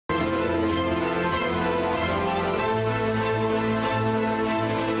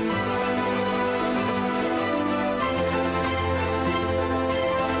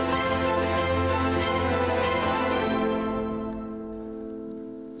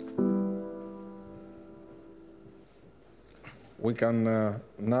we can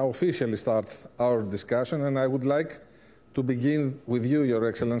now officially start our discussion, and I would like to begin with you, Your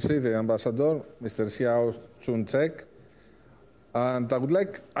Excellency, the Ambassador, Mr. Xiao Junzheng. And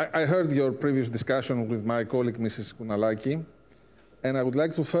I heard your previous discussion with my colleague, Mrs. Kounalaki, and I would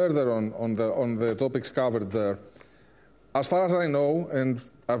like to further on the topics covered there. As far as I know, and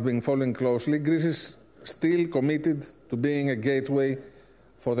I've been following closely, Greece is still committed to being a gateway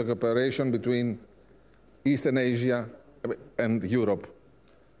for the cooperation between Eastern Asia and Europe.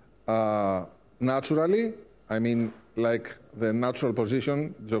 Naturally, I mean, like the natural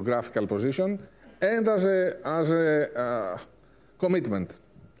position, geographical position, and as a commitment.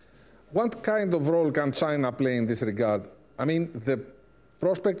 What kind of role can China play in this regard? I mean, the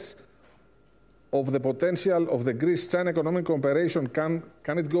prospects of the potential of the Greece-China economic cooperation, can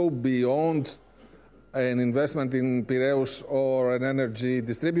it go beyond an investment in Piraeus or an energy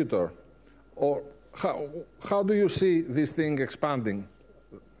distributor? Or how do you see this thing expanding?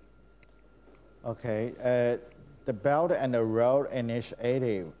 Okay, the Belt and the Road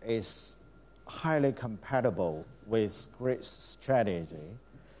Initiative is highly compatible with Greece's strategy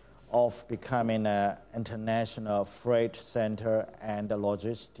of becoming an international freight center and a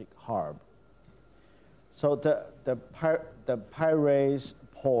logistic hub. So the Piraeus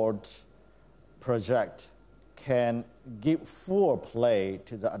port project can give full play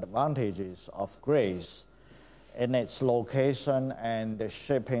to the advantages of Greece in its location and the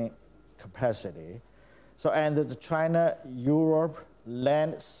shipping capacity. So, and the China-Europe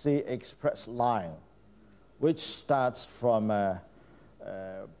Land-Sea Express line, which starts from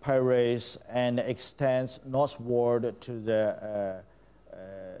Piraeus and extends northward to the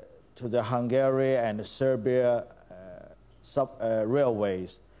Hungary and Serbia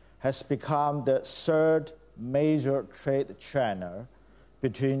railways, has become the third major trade channel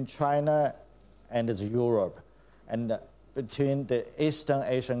between China and Europe, and between the Eastern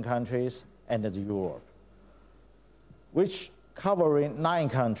Asian countries and Europe, which covering 9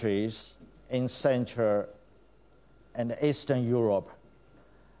 countries in Central and Eastern Europe,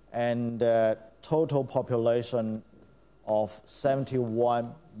 and a total population of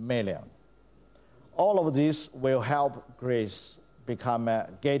 71 million. All of this will help Greece become a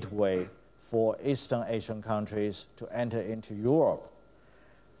gateway for Eastern Asian countries to enter into Europe,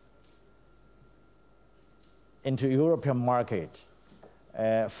 into European market,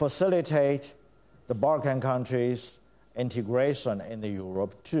 facilitate the Balkan countries' integration in the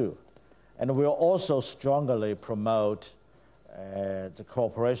Europe too. And we'll also strongly promote the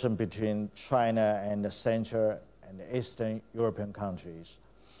cooperation between China and the Central and the Eastern European countries.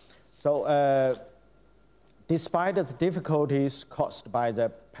 So despite the difficulties caused by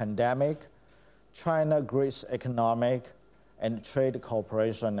the pandemic, China-Greece economic and trade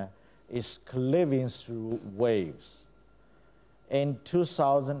cooperation is cleaving through waves. In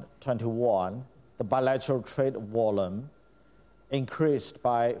 2021, the bilateral trade volume increased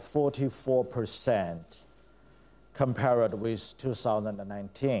by 44% compared with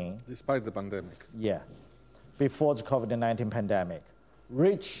 2019. Despite the pandemic? Yeah, before the COVID-19 pandemic,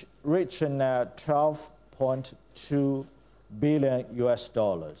 reaching $12.2 billion US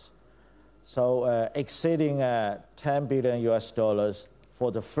dollars. So exceeding $10 billion US dollars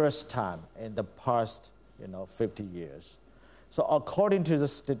for the first time in the past 50 years. So according to the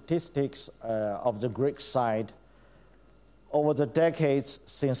statistics of the Greek side, over the decades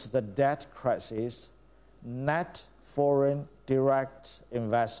since the debt crisis, net foreign direct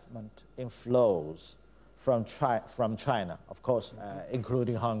investment inflows from China, of course,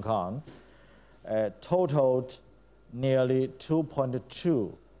 including Hong Kong, totaled nearly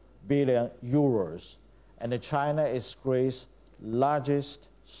 2.2 billion euros, and China is Greece's largest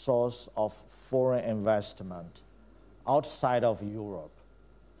source of foreign investment outside of Europe.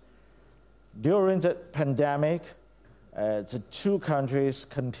 During the pandemic, the two countries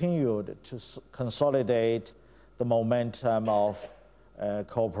continued to consolidate the momentum of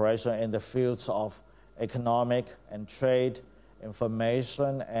cooperation in the fields of economic and trade,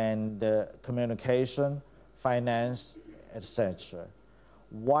 information and communication, finance, etc.,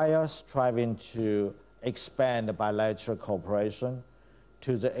 while striving to expand bilateral cooperation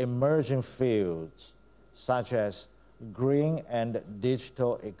to the emerging fields such as green and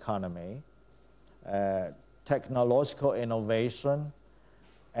digital economy, technological innovation,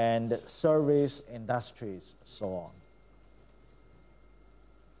 and service industries, so on.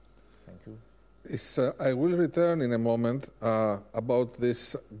 Thank you. I will return in a moment about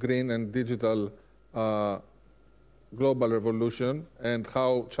this green and digital global revolution and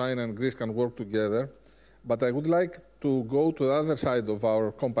how China and Greece can work together. But I would like to go to the other side of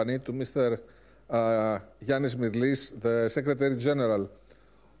our company, to Mr. Ioannis Smyrlis, the Secretary General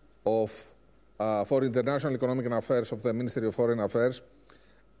for International Economic Affairs of the Ministry of Foreign Affairs,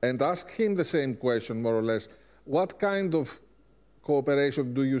 and ask him the same question, more or less. What kind of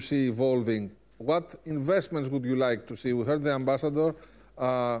cooperation do you see evolving? What investments would you like to see? We heard the ambassador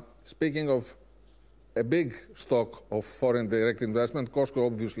speaking of a big stock of foreign direct investment. Costco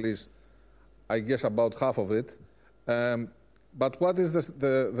obviously is, I guess, about half of it. But what is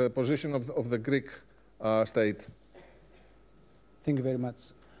the position of the Greek state? Thank you very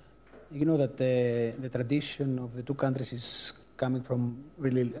much. You know that the tradition of the two countries is coming from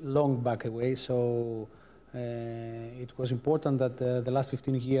really long back away, so it was important that the last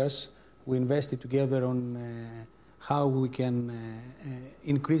 15 years we invested together on how we can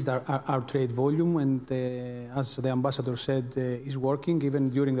increase our trade volume, and as the ambassador said, is working. Even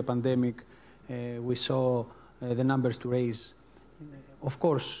during the pandemic, we saw the numbers to raise. Of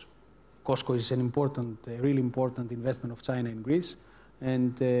course, Costco is an important, really important investment of China in Greece,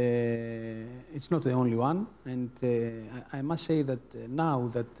 and it's not the only one. And I must say that now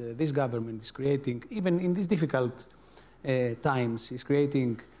that this government is creating, even in these difficult times, is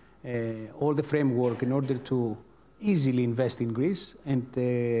creating all the framework in order to easily invest in Greece, and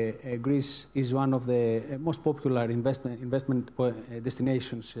Greece is one of the most popular investment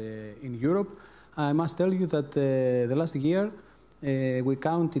destinations in Europe. I must tell you that the last year we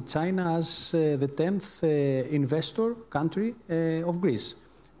counted China as the 10th investor country of Greece,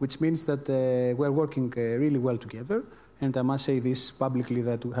 which means that we are working really well together. And I must say this publicly,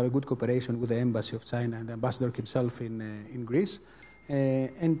 that we have a good cooperation with the Embassy of China and the ambassador himself in Greece.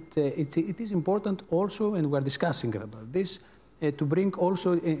 It is important also, and we are discussing about this, to bring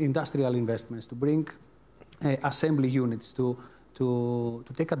also industrial investments, to bring assembly units, to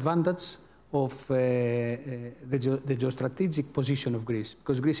take advantage of the geostrategic position of Greece.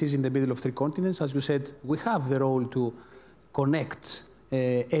 Because Greece is in the middle of three continents. As you said, we have the role to connect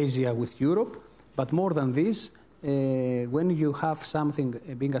Asia with Europe, but more than this, when you have something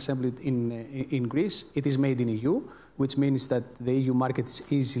being assembled in Greece, it is made in EU, which means that the EU market is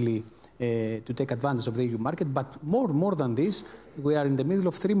easily to take advantage of the EU market. But more than this, we are in the middle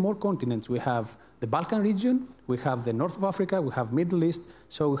of three more continents. We have the Balkan region, we have the north of Africa, we have Middle East,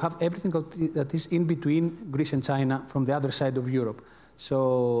 so we have everything that is in between Greece and China from the other side of Europe.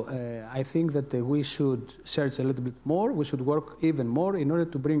 So I think that we should search a little bit more, we should work even more in order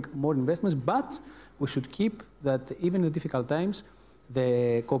to bring more investments, but we should keep that even in the difficult times,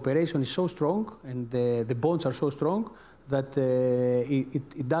 the cooperation is so strong and the bonds are so strong that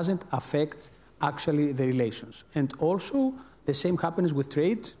it doesn't affect actually the relations. And also the same happens with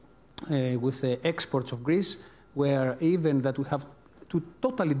trade, with the exports of Greece, where even that we have two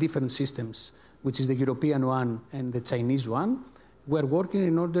totally different systems, which is the European one and the Chinese one, we're working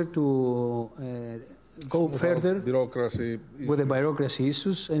in order to go further with the bureaucracy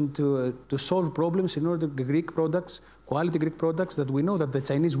issues and to solve problems in order the Greek products, quality Greek products that we know that the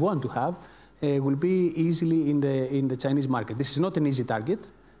Chinese want to have, will be easily in the Chinese market. This is not an easy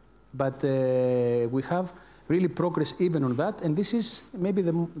target, but we have really progress even on that, and this is maybe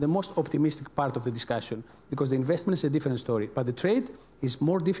the most optimistic part of the discussion, because the investment is a different story, but the trade is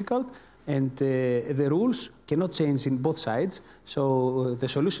more difficult, and the rules cannot change in both sides. So the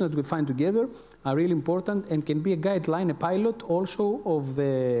solutions that we find together are really important and can be a guideline, a pilot also of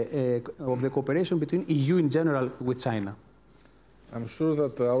the cooperation between EU in general with China. I'm sure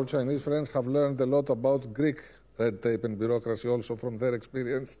that our Chinese friends have learned a lot about Greek red tape and bureaucracy also from their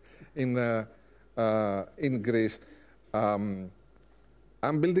experience in Greece.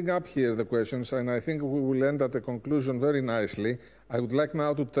 I'm building up here the questions, and I think we will end at a conclusion very nicely. I would like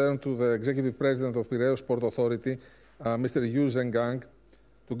now to turn to the Executive President of Piraeus Port Authority, Mr. Zenggang,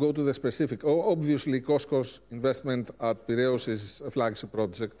 to go to the specific. Obviously, Costco's investment at Piraeus is a flagship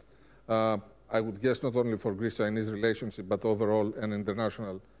project. I would guess not only for Greece-Chinese relationship, but overall an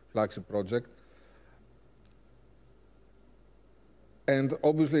international flagship project. And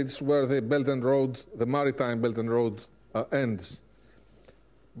obviously, it's where the Belt and Road, the maritime Belt and Road, ends.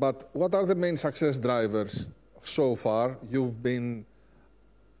 But what are the main success drivers so far? You've been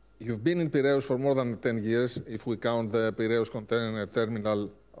in Piraeus for more than 10 years, if we count the Piraeus container terminal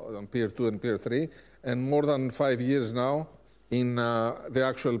on Pier 2 and Pier 3, and more than 5 years now in the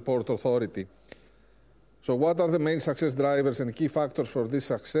actual Port Authority. So what are the main success drivers and key factors for this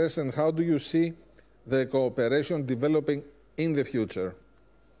success, and how do you see the cooperation developing in the future?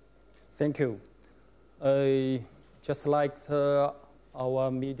 Thank you. Just like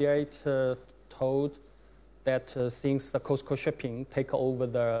our mediator told that since the Costco Shuping take over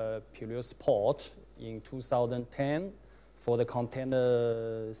the Piraeus port in 2010, for the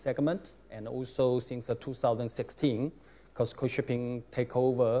container segment, and also since 2016, COSCO Shipping take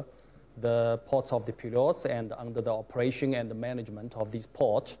over the ports of the Piraeus, and under the operation and the management of this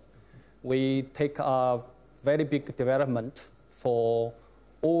port, we take a very big development for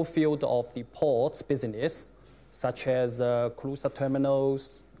all field of the ports business, such as cruiser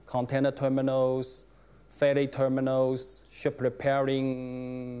terminals, container terminals, ferry terminals, ship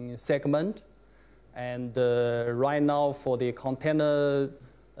repairing segment. And right now for the container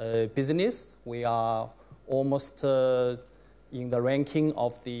business, we are almost in the ranking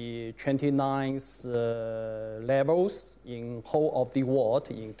of the 29th levels in whole of the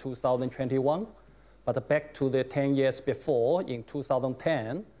world in 2021. But back to the 10 years before, in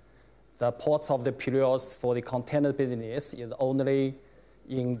 2010, the ports of the Piraeus for the container business is only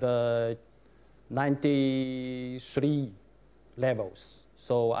in the 93 levels.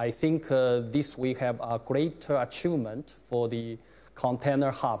 So I think this we have a great achievement for the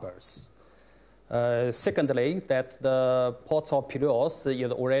container harbors. Secondly, that the ports of Piraeus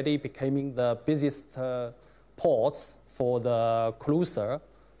is already becoming the busiest ports for the cruiser,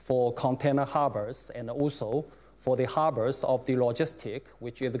 for container harbors, and also for the harbors of the logistic,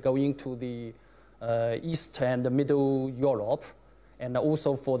 which is going to the East and Middle Europe, and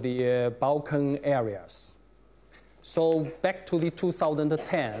also for the Balkan areas. So back to the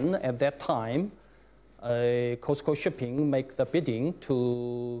 2010, at that time, COSCO Shipping make the bidding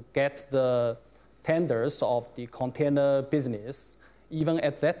to get the tenders of the container business. Even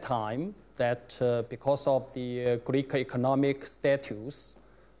at that time, that because of the Greek economic status,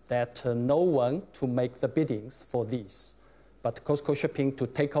 that no one to make the biddings for these. But COSCO Shipping to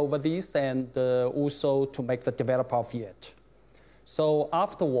take over these and also to make the developer of it. So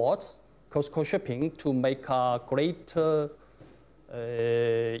afterwards, COSCO Shipping to make a great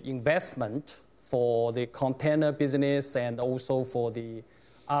investment for the container business and also for the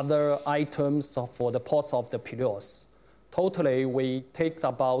other items for the ports of the Piraeus. Totally, we put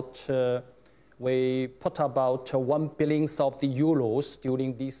about 1 billion of the euros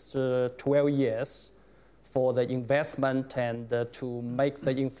during these 12 years for the investment and to make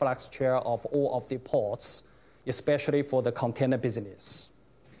the infrastructure of all of the ports, especially for the container business.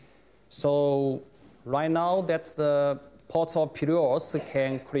 So right now that the ports of Piraeus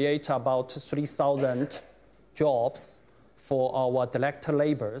can create about 3,000 jobs for our direct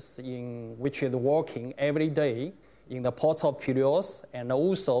laborers in which is working every day in the ports of Piraeus, and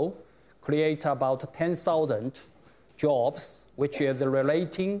also create about 10,000 jobs which is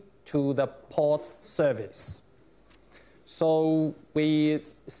relating to the ports service. So we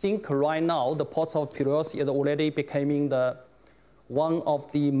think right now the ports of Piraeus is already becoming one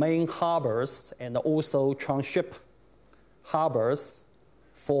of the main harbors and also transship harbors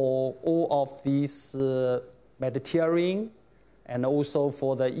for all of these Mediterranean and also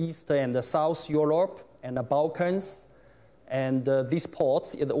for the East and the South Europe and the Balkans. And these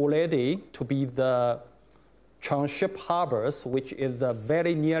ports is already to be the transship harbors, which is the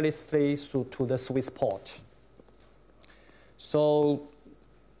very nearest to the Swiss port. So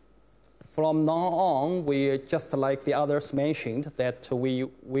from now on, we just like the others mentioned that we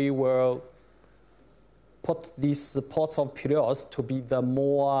will put these ports of Piraeus to be the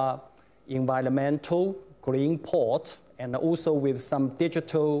more environmental green port, and also with some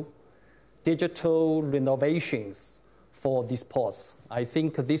digital renovations for these ports. I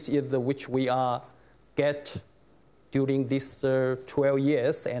think this is which we are get during these 12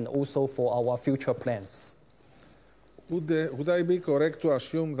 years and also for our future plans. Would I be correct to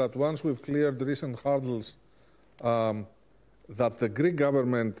assume that once we've cleared recent hurdles, that the Greek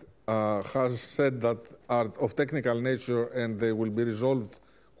government has said that are of technical nature and they will be resolved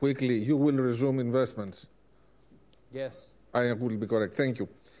quickly, you will resume investments? Yes. I will be correct. Thank you.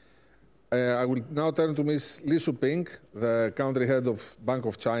 I will now turn to Ms. Li Shuping, the country head of Bank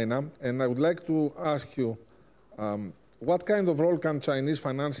of China, and I would like to ask you, what kind of role can Chinese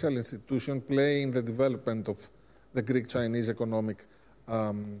financial institutions play in the development of the Greek-Chinese economic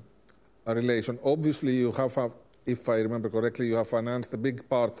relation? Obviously, you have, if I remember correctly, you have financed a big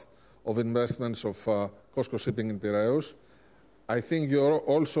part of investments of COSCO Shipping in Piraeus. I think you're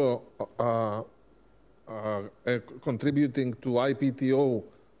also contributing to IPTO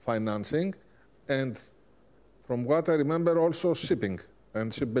financing, and from what I remember, also shipping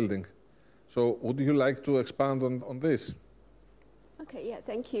and shipbuilding. So would you like to expand on this? Okay, yeah,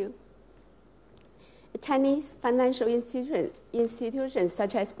 thank you. Chinese financial institutions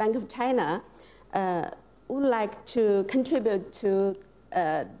such as Bank of China would like to contribute to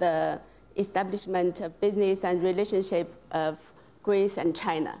the establishment of business and relationship of Greece and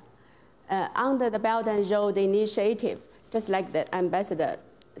China. Under the Belt and Road Initiative, just like the ambassador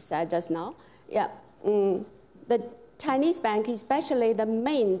said just now. Yeah, the Chinese bank, especially the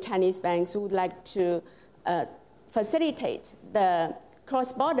main Chinese banks, would like to facilitate the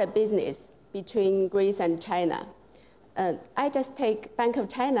cross-border business between Greece and China. I just take Bank of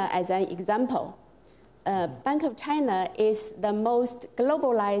China as an example. Bank of China is the most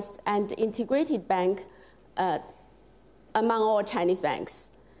globalized and integrated bank among all Chinese banks.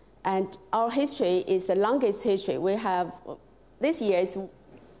 And our history is the longest history. We have, this year is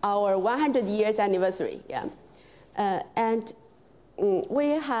our 100 years anniversary. Yeah. And we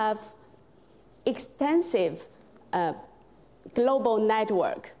have extensive global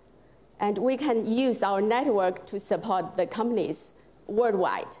network. And we can use our network to support the companies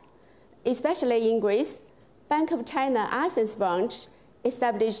worldwide. Especially in Greece, Bank of China Athens branch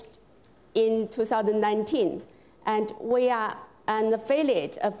established in 2019. And we are an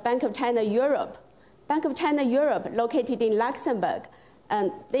affiliate of Bank of China Europe. Bank of China Europe, located in Luxembourg,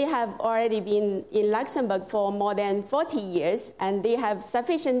 and they have already been in Luxembourg for more than 40 years, and they have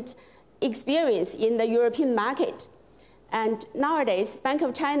sufficient experience in the European market. And nowadays, Bank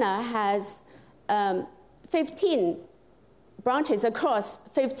of China has 15 branches across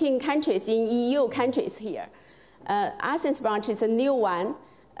 15 countries in EU countries here. Athens branch is a new one,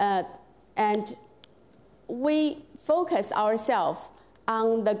 and we focus ourselves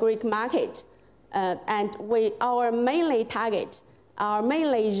on the Greek market, and our mainly target, our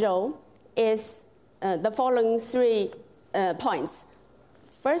mainly role is the following 3 points.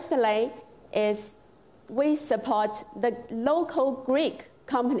 Firstly is we support the local Greek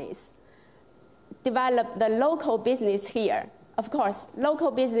companies, develop the local business here. Of course,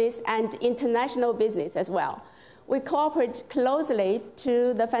 local business and international business as well. We cooperate closely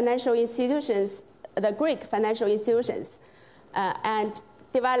to the financial institutions, the Greek financial institutions, and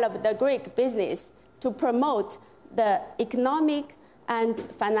develop the Greek business to promote the economic and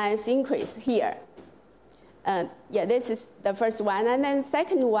finance increase here. Yeah, this is the first one. And then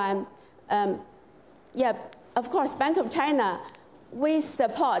second one, yeah, of course, Bank of China, we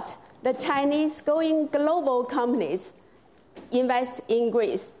support the Chinese going global companies invest in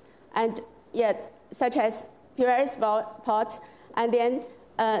Greece, and yeah, such as Piraeus port, and then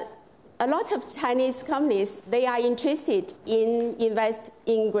a lot of Chinese companies, they are interested in invest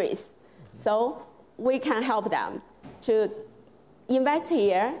in Greece. So we can help them to invest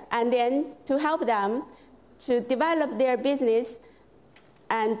here, and then to help them to develop their business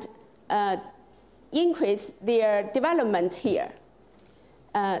and increase their development here.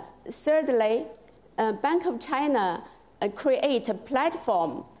 Thirdly, Bank of China create a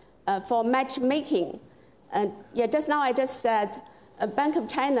platform for matchmaking. And yeah, just now I just said Bank of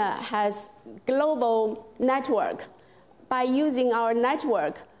China has global network. By using our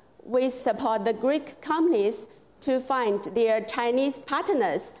network, we support the Greek companies to find their Chinese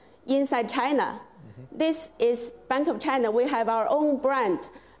partners inside China. This is Bank of China. We have our own brand,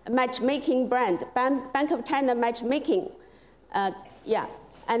 matchmaking brand, Bank of China Matchmaking. Yeah,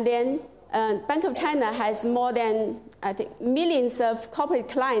 and then Bank of China has more than, I think, millions of corporate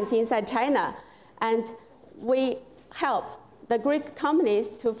clients inside China, and we help the Greek companies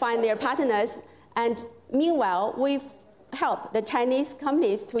to find their partners, and meanwhile, we've helped the Chinese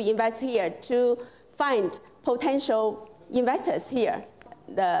companies to invest here, to find potential investors here.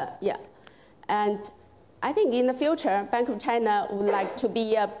 Yeah, and I think in the future, Bank of China would like to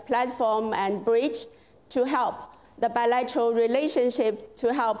be a platform and bridge to help the bilateral relationship,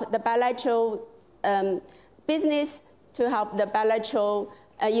 to help the bilateral business, to help the bilateral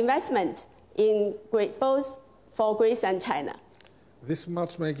investment in both for Greece and China. This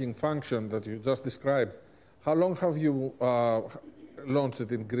matchmaking function that you just described, how long have you launched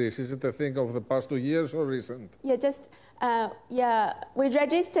it in Greece? Is it a thing of the past 2 years or recent? Yeah, we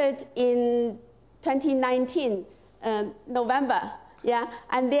registered in 2019, November, yeah,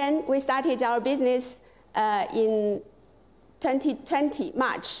 and then we started our business in 2020,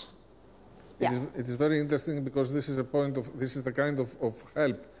 March. Yeah. It is very interesting because this is the kind of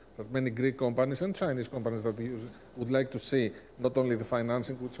help that many Greek companies and Chinese companies that would like to see, not only the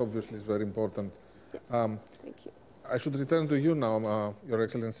financing, which obviously is very important. Yeah. Thank you. I should return to you now, Your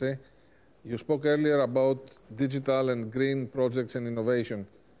Excellency. You spoke earlier about digital and green projects and innovation.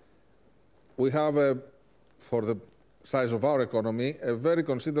 We have, for the size of our economy, a very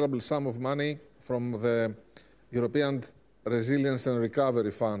considerable sum of money from the European Resilience and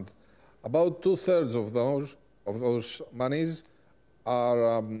Recovery Fund. About 2/3 of those monies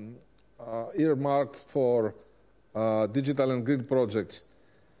are earmarked for digital and green projects.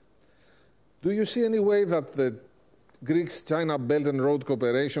 Do you see any way that the Greek-China Belt and Road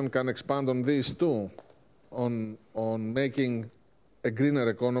Cooperation can expand on these too? on making a greener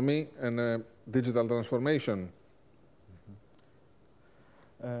economy and a digital transformation?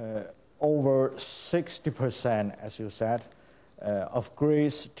 Over 60%, as you said, of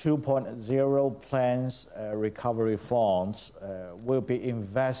Greece 2.0 plans recovery funds will be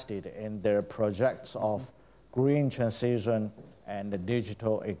invested in their projects of green transition and the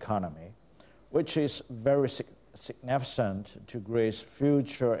digital economy, which is very significant to Greece's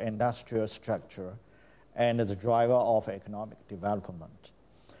future industrial structure and the driver of economic development.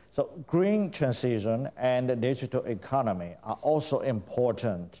 So green transition and the digital economy are also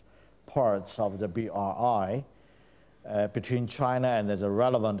important parts of the BRI between China and the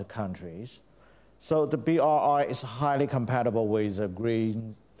relevant countries. So the BRI is highly compatible with the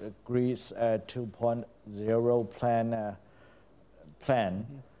Greece 2.0 plan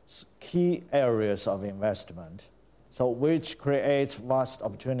key areas of investment, so which creates vast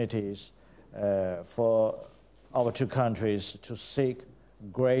opportunities for our two countries to seek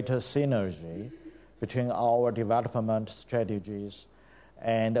greater synergy between our development strategies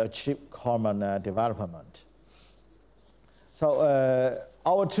and achieve common development. So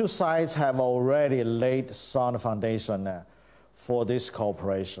our two sides have already laid sound foundation for this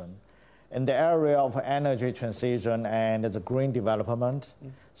cooperation in the area of energy transition and the green development.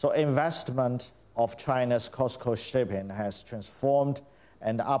 So investment of China's COSCO Shipping has transformed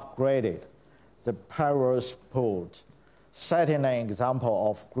and upgraded the Piraeus port, setting an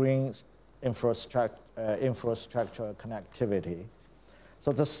example of green infrastructure connectivity.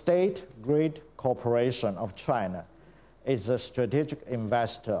 So the State-Grid Corporation of China is a strategic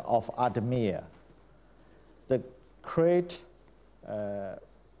investor of Admir. The Great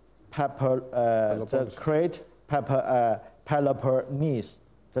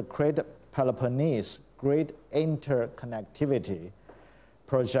Peloponnese Grid Interconnectivity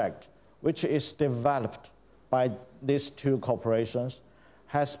Project, which is developed by these two corporations,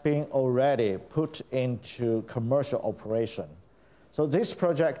 has been already put into commercial operation. So this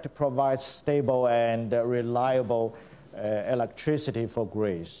project provides stable and reliable electricity for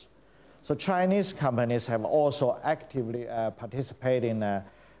Greece. So Chinese companies have also actively participated in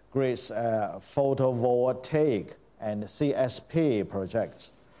Greece photovoltaic and CSP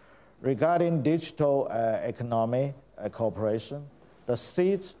projects. Regarding digital economy cooperation, the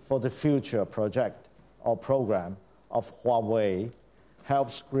Seeds for the Future project or program of Huawei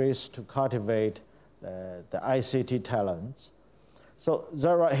helps Greece to cultivate the ICT talents. So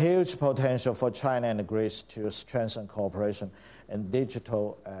there are huge potential for China and Greece to strengthen cooperation in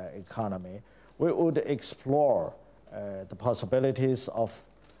digital economy. We would explore the possibilities of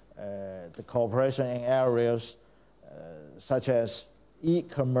the cooperation in areas such as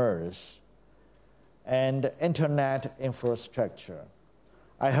e-commerce and internet infrastructure.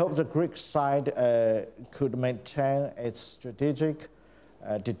 I hope the Greek side could maintain its strategic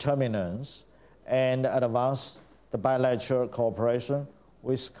determinants and advance the bilateral cooperation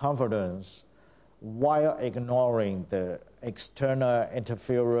with confidence while ignoring the external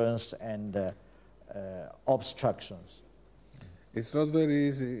interference and obstructions. It's not very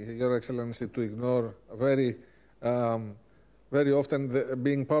easy, Your Excellency, to ignore very often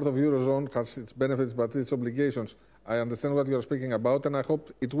being part of Eurozone has its benefits but its obligations. I understand what you're speaking about, and I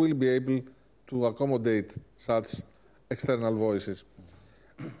hope it will be able to accommodate such external voices.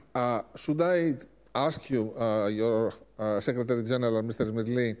 Should I ask you, your Secretary General, Mr.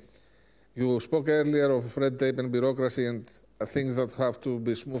 Smyrlis, you spoke earlier of red tape and bureaucracy and things that have to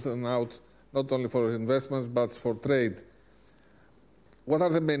be smoothened out, not only for investments but for trade. What are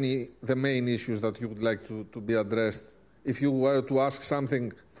the main issues that you would like to be addressed? If you were to ask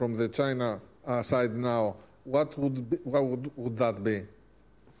something from the China side now, what would that be?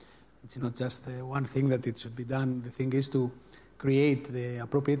 It's not just one thing that it should be done. The thing is to create the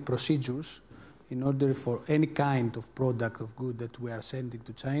appropriate procedures in order for any kind of product of good that we are sending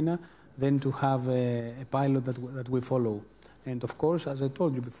to China, then to have a pilot that we follow. And of course, as I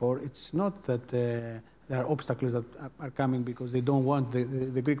told you before, it's not that there are obstacles that are coming because they don't want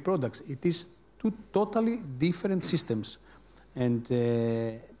the Greek products. It is two totally different systems. And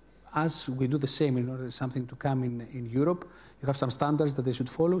as we do the same in order for something to come in Europe, you have some standards that they should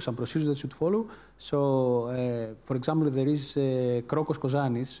follow, some procedures that should follow. So, for example, there is Krokos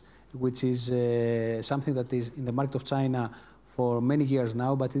Kozanis, which is something that is in the market of China for many years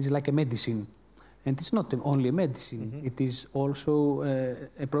now, but it is like a medicine. And it's not only a medicine, it is also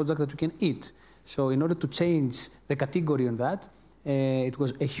a product that you can eat. So in order to change the category on that, it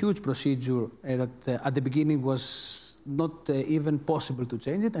was a huge procedure that at the beginning was not even possible to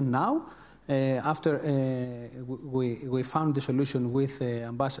change it. And now after we found the solution with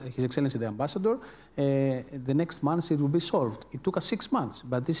His Excellency the Ambassador, the next months it will be solved. It took us 6 months,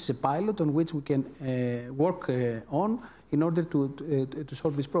 but this is a pilot on which we can work on in order to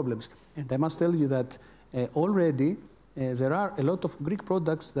solve these problems. And I must tell you that already there are a lot of Greek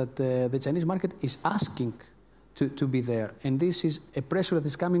products that the Chinese market is asking to be there. And this is a pressure that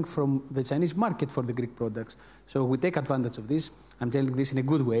is coming from the Chinese market for the Greek products. So we take advantage of this. I'm telling this in a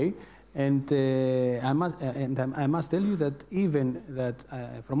good way. And I must tell you that even that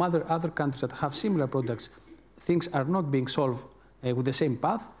from other countries that have similar products, things are not being solved with the same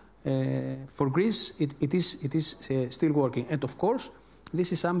path. For Greece, it is still working. And of course,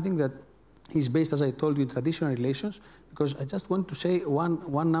 this is something that is based, as I told you, in traditional relations, because I just want to say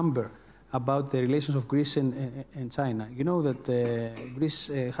one number about the relations of Greece and China. You know that Greece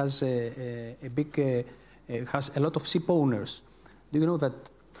has has a lot of ship owners. Do you know that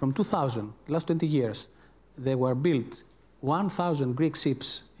from 2000, last 20 years, there were built 1,000 Greek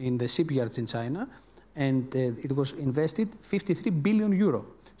ships in the shipyards in China, and it was invested 53 billion euro.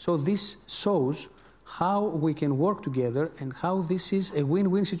 So this shows how we can work together and how this is a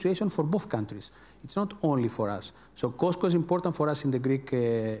win-win situation for both countries. It's not only for us. So COSCO is important for us in the Greek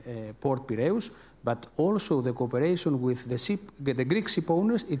port Piraeus, but also the cooperation with the Greek ship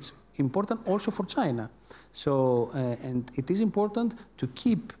owners, it's important also for China. So, and it is important to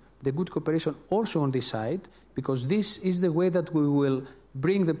keep the good cooperation also on this side, because this is the way that we will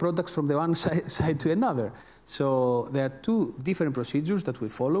bring the products from the one side to another. So there are two different procedures that we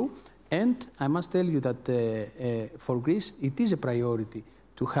follow, and I must tell you that for Greece, it is a priority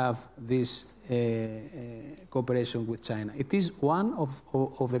to have this cooperation with China. It is one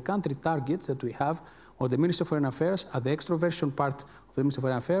of the country targets that we have on the Ministry of Foreign Affairs, at the extroversion part of the Ministry of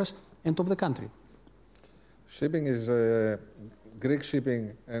Foreign Affairs, and of the country. Shipping is Greek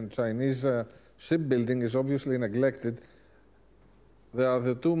shipping and Chinese shipbuilding is obviously neglected. They are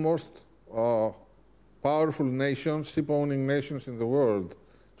the two most powerful nations, ship-owning nations in the world,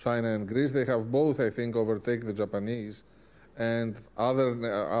 China and Greece. They have both, I think, overtaken the Japanese, and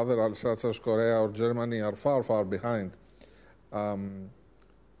other such as Korea or Germany are far, far behind.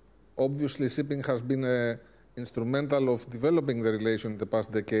 Obviously, shipping has been instrumental of developing the relation in the past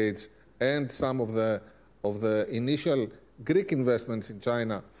decades, and some of the initial Greek investments in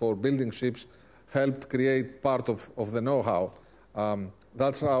China for building ships helped create part of the know-how.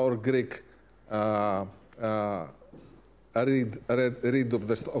 That's our Greek read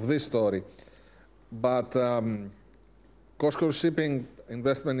of this story. But COSCO's shipping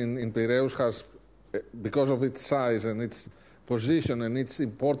investment in Piraeus has, because of its size and its position and its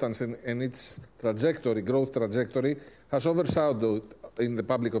importance and its trajectory, growth trajectory, has overshadowed, in the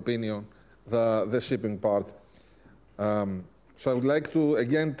public opinion, the shipping part. So I would like to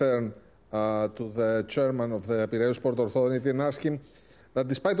again turn to the chairman of the Piraeus Port Authority and ask him that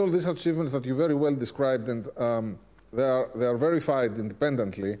despite all these achievements that you very well described, and they are verified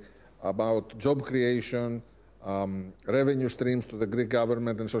independently about job creation, revenue streams to the Greek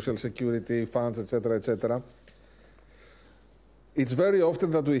government and social security funds, etc., etc., it's very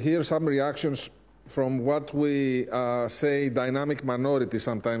often that we hear some reactions from what we say dynamic minorities,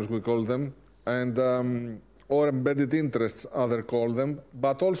 sometimes we call them, and or embedded interests, others call them,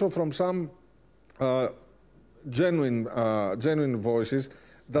 but also from some genuine voices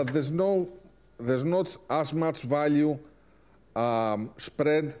that there's not as much value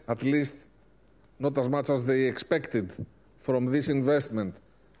spread, at least not as much as they expected from this investment.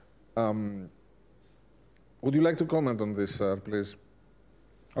 Would you like to comment on this, sir, please?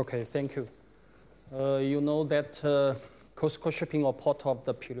 Okay, thank you. You know that COSCO Shipping or Port of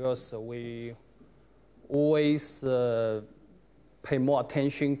the Piraeus, we always pay more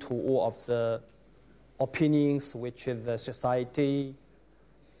attention to all of the opinions which the society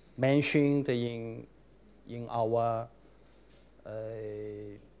mentioned in our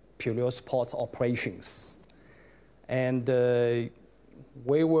Piraeus port operations. And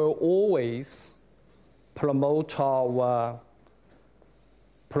we will always promote our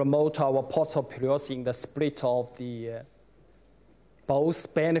port of Piraeus in the spirit of the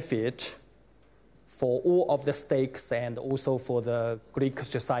both benefit for all of the stakes and also for the Greek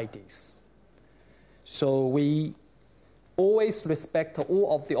societies. So we always respect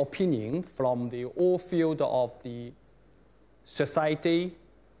all of the opinion from the all field of the society,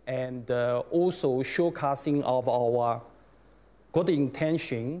 and also showcasing of our good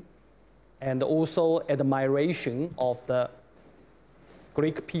intention and also admiration of the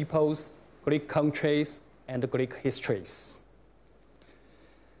Greek peoples, Greek countries, and Greek histories.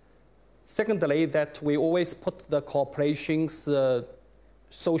 Secondly, that we always put the cooperations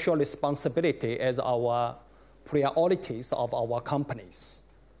social responsibility as our priorities of our companies.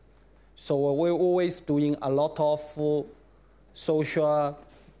 So we're always doing a lot of social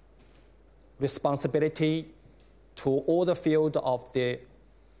responsibility to all the field of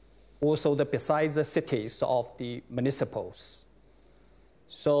besides the cities of the municipals.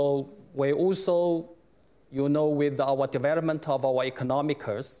 So we also, with our development of our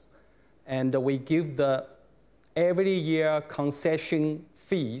economicals, and we give the every year concession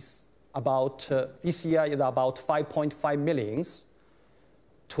fees about, this year is about 5.5 million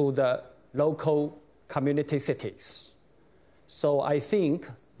to the local community cities. So I think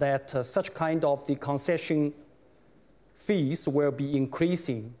that such kind of the concession fees will be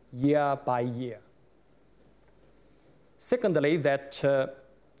increasing year by year. Secondly, that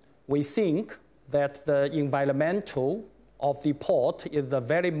we think that the environmental of the port is the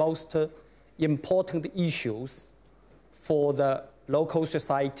very most important issues for the local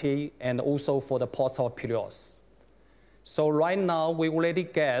society and also for the ports of Piraeus. So right now, we already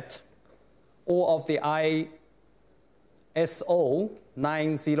get all of the ISO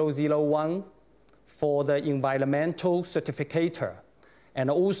 9001 for the environmental certificator, and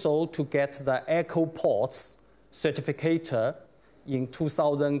also to get the Eco Ports certificator in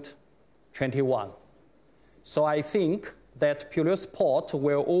 2021. So I think that Piraeus Port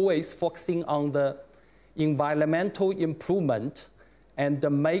will always focusing on the environmental improvement and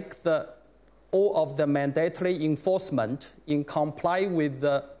make all of the mandatory enforcement in comply with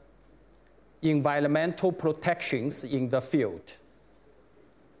the environmental protections in the field.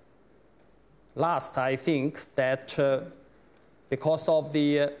 Last, I think that because of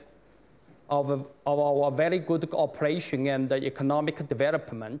our very good cooperation and the economic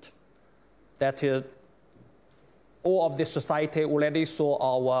development, that all of the society already saw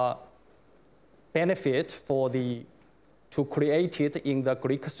our benefit to create it in the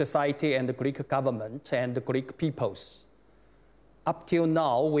Greek society and the Greek government and the Greek peoples. Up till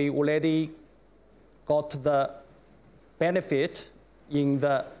now, we already got the benefit in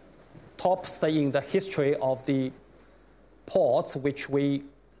the tops in the history of the ports which the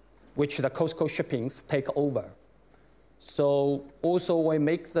COSCO Shupings take over. So also we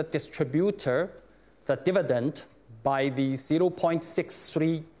make the distributor the dividend by the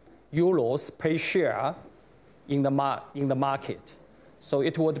 0.63 euros per share in the market. So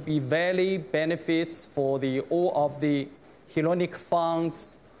it would be very benefits for all of the Hellenic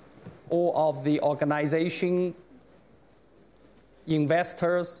funds, all of the organization,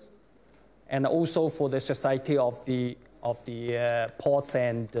 investors, and also for the society of the ports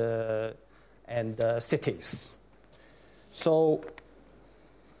and cities. So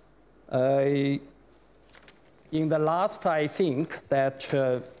in the last, I think that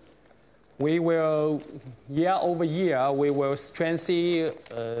we will, year over year, we will strengthen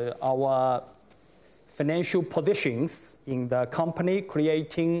our financial positions in the company,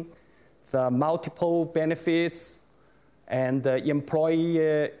 creating the multiple benefits and the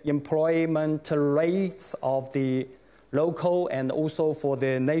employment rates of the local and also for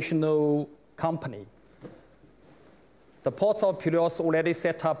the national company. The Port of Piraeus already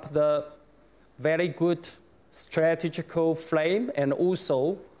set up the very good strategical frame, and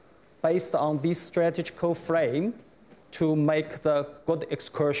also based on this strategical frame to make the good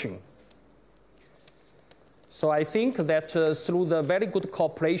excursion. So I think that through the very good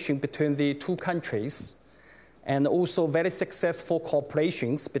cooperation between the two countries, and also very successful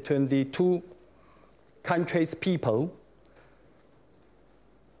cooperations between the two countries' people,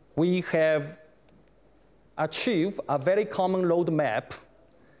 we have achieved a very common roadmap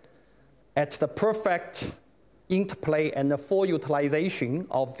at the perfect interplay and the full utilization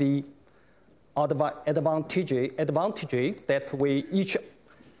of the advantages that each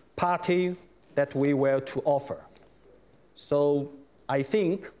party that we were to offer. So I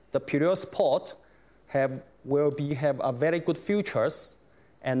think the Piraeus port will have a very good futures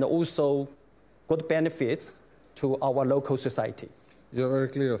and also good benefits to our local society. You're very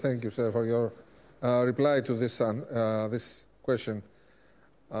clear. Thank you, sir, for your reply to this question.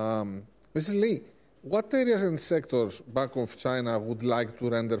 Mrs. Li, what areas and sectors Bank of China would like to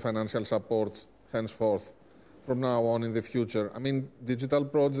render financial support henceforth from now on in the future? I mean, digital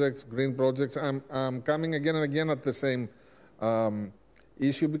projects, green projects. I'm coming again and again at the same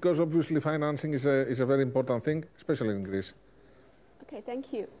issue because obviously financing is a very important thing, especially in Greece. Okay,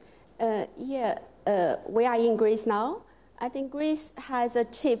 thank you. We are in Greece now. I think Greece has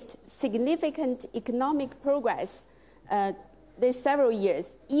achieved significant economic progress these several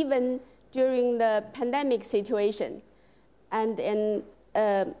years, even during the pandemic situation. And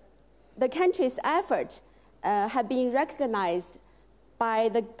the country's effort have been recognized by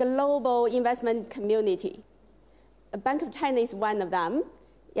the global investment community. Bank of China is one of them.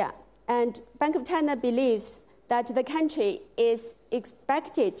 Yeah. And Bank of China believes that the country is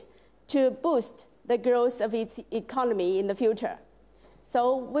expected to boost the growth of its economy in the future.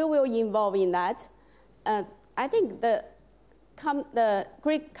 So we will involve in that. I think the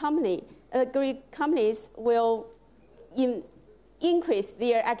Greek companies will increase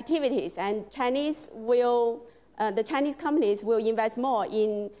their activities, and the Chinese companies will invest more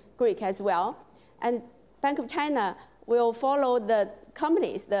in Greek as well. And Bank of China will follow the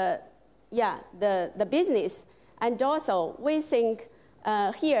companies, the business. And also, we think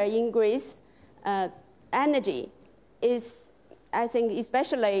here in Greece, energy is, I think,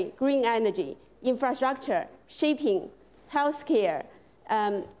 especially green energy, infrastructure, shipping, healthcare,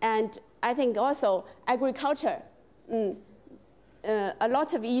 and I think also agriculture. A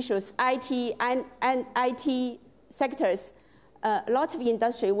lot of issues, IT and IT sectors, a lot of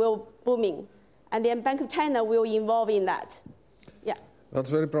industry will booming, and then Bank of China will involve in that. Yeah. That's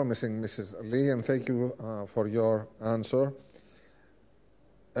very promising, Mrs. Li, and thank you for your answer.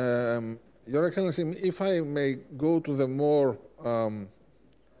 Your Excellency, if I may go to the more,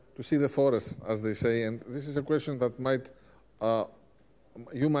 to see the forest, as they say, and this is a question that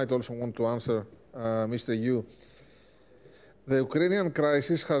you might also want to answer, Mr. Yu. The Ukrainian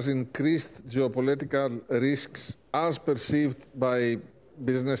crisis has increased geopolitical risks as perceived by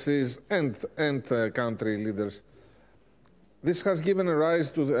businesses and country leaders. This has given a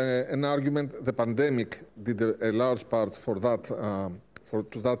rise to an argument. The pandemic did a large part for that,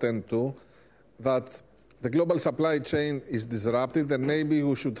 to that end too, that the global supply chain is disrupted and maybe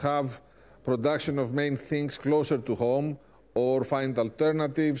we should have production of main things closer to home or find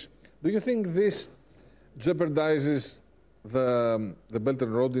alternatives. Do you think this jeopardizes the Belt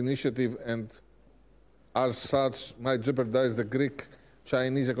and Road Initiative and as such might jeopardize the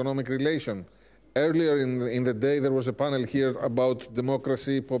Greek-Chinese economic relation? Earlier in the day there was a panel here about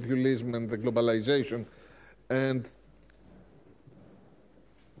democracy, populism and the globalization, and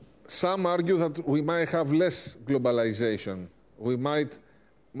some argue that we might have less globalization.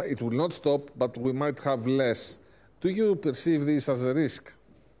 It will not stop, but we might have less. Do you perceive this as a risk?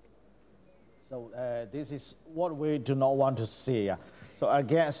 So this is what we do not want to see. So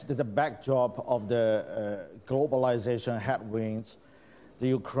against the backdrop of the globalization headwinds, the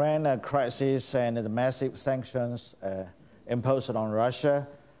Ukraine crisis and the massive sanctions imposed on Russia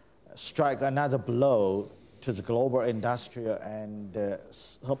strike another blow to the global industrial and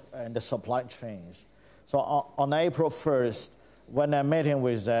the supply chains. So on April 1st, when I'm meeting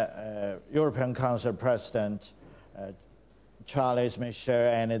with the European Council President Charles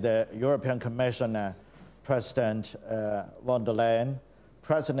Michel and the European Commissioner President von der Leyen,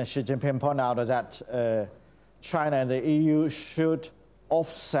 President Xi Jinping pointed out that China and the EU should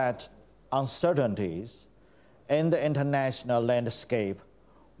offset uncertainties in the international landscape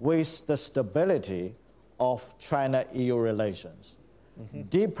with the stability of China-EU relations,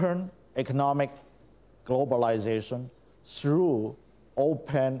 deepen economic globalization through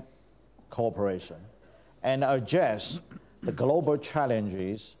open cooperation, and address the global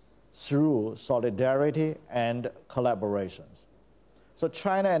challenges through solidarity and collaborations. So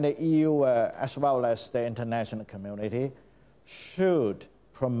China and the EU, as well as the international community, should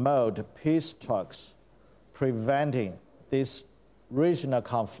promote peace talks, preventing this regional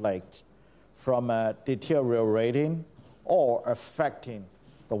conflict from deteriorating or affecting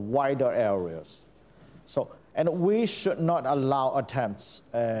the wider areas. So, and we should not allow attempts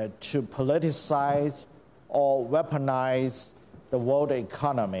to politicize or weaponize the world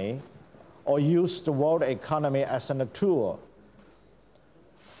economy or use the world economy as a tool.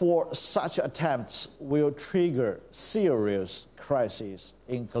 For such attempts will trigger serious crises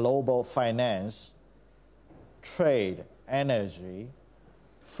in global finance, trade, energy,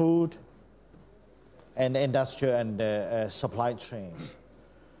 food, and industrial and supply chains.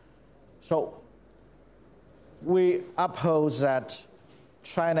 So we oppose that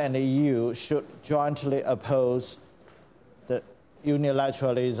China and the EU should jointly oppose the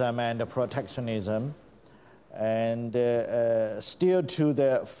unilateralism and the protectionism and steer to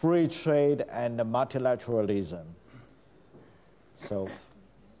the free trade and the multilateralism. So,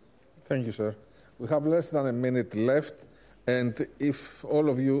 thank you, sir. We have less than a minute left, and if all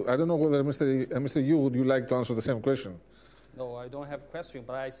of you, I don't know whether Mr. Yu, would you like to answer the same question? No, I don't have a question,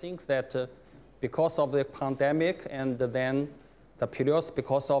 but I think that because of the pandemic and then the Piraeus,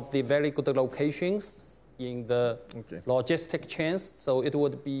 because of the very good locations in the logistic chains, so it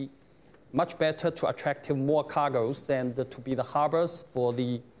would be much better to attract more cargoes and to be the harbors for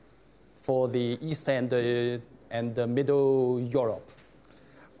the East and the Middle Europe.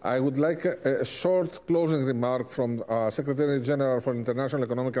 I would like a short closing remark from Secretary General for International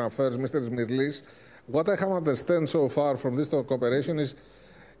Economic Affairs, Mr. Smyrlis. What I have understood so far from this cooperation is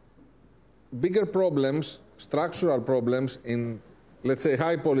bigger problems, structural problems in, let's say,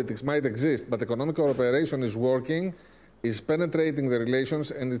 high politics might exist, but economic cooperation is working, is penetrating the relations,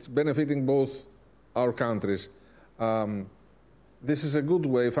 and it's benefiting both our countries. This is a good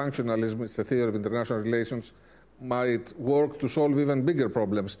way, functionalism, it's a theory of international relations, might work to solve even bigger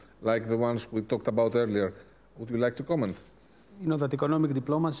problems, like the ones we talked about earlier. Would you like to comment? You know that economic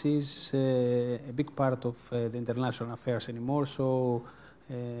diplomacy is a big part of the international affairs anymore, so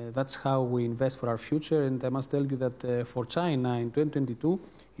that's how we invest for our future. And I must tell you that for China in 2022,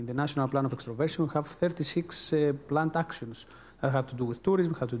 in the National Plan of Extroversion, we have 36 planned actions that have to do with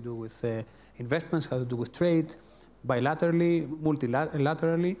tourism, have to do with investments, have to do with trade, bilaterally,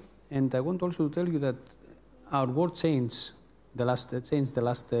 multilaterally. And I want also to tell you that our world changed the last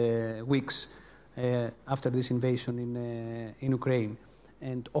weeks after this invasion in Ukraine.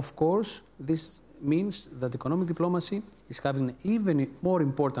 And of course, this means that economic diplomacy is having an even more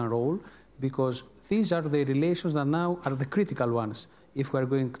important role, because these are the relations that now are the critical ones if we are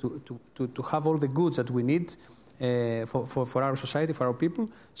going to have all the goods that we need for our society, for our people.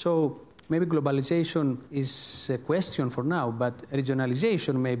 So maybe globalization is a question for now, but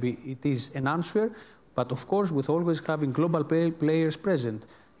regionalization, maybe it is an answer. But of course, with always having global players present,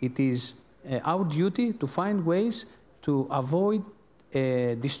 it is our duty to find ways to avoid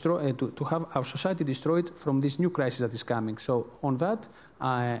to have our society destroyed from this new crisis that is coming. So on that,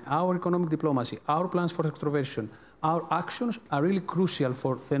 our economic diplomacy, our plans for extroversion, our actions are really crucial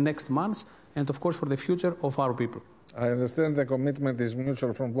for the next months and, of course, for the future of our people. I understand the commitment is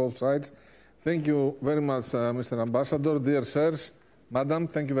mutual from both sides. Thank you very much, Mr. Ambassador. Dear sirs, Madam,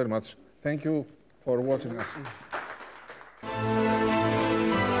 thank you very much. Thank you for watching us.